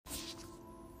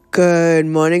Good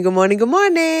morning, good morning, good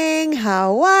morning.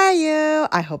 How are you?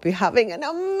 I hope you're having an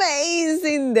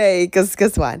amazing day. Because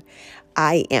guess what?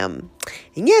 I am.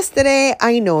 And yesterday,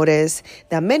 I noticed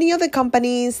that many of the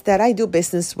companies that I do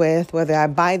business with, whether I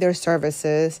buy their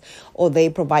services or they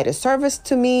provide a service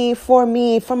to me, for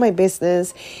my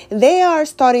business, they are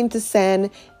starting to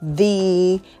send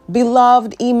the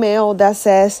beloved email that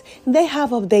says they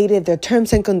have updated their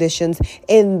terms and conditions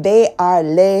and they are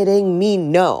letting me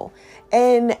know.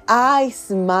 And I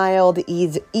smiled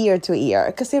ear to ear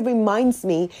because it reminds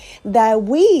me that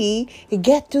we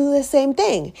get to do the same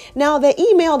thing. Now, the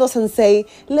email doesn't say,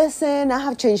 listen, I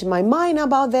have changed my mind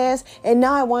about this and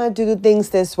now I want to do things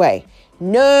this way.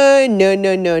 No.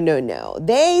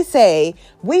 They say,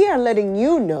 we are letting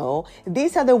you know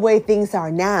these are the way things are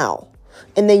now.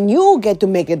 And then you get to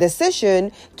make a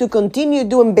decision to continue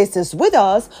doing business with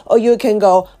us, or you can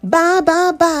go,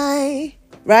 bye,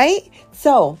 right?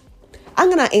 So I'm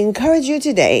going to encourage you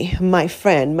today, my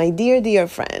friend, my dear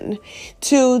friend,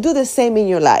 to do the same in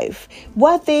your life.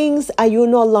 What things are you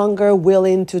no longer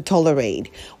willing to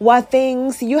tolerate? What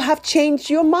things you have changed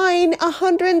your mind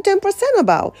 110%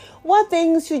 about? What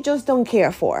things you just don't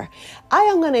care for? I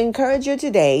am going to encourage you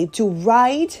today to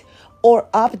write or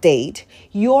update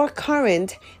your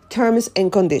current terms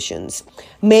and conditions.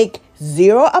 Make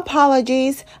zero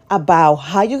apologies about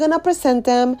how you're going to present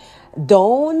them.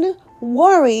 Don't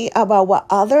worry about what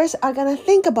others are going to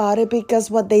think about it, because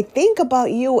what they think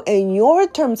about you and your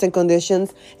terms and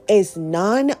conditions is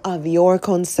none of your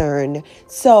concern.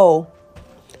 So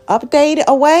update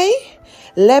away,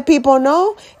 let people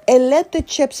know, and let the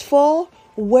chips fall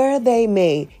where they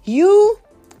may. You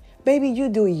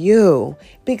do you,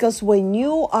 because when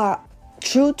you are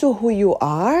true to who you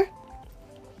are,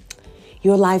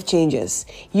 your life changes.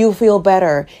 You feel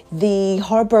better. The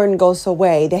heartburn goes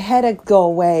away. The headache go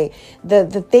away.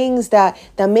 The things that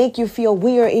make you feel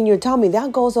weird in your tummy,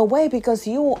 that goes away because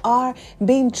you are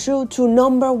being true to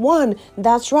number one.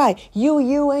 That's right. You,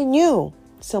 and you.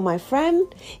 So my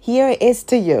friend, here is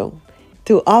to you,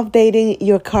 to updating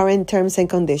your current terms and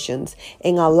conditions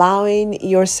and allowing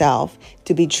yourself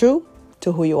to be true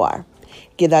to who you are.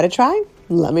 Give that a try.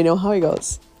 Let me know how it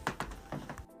goes.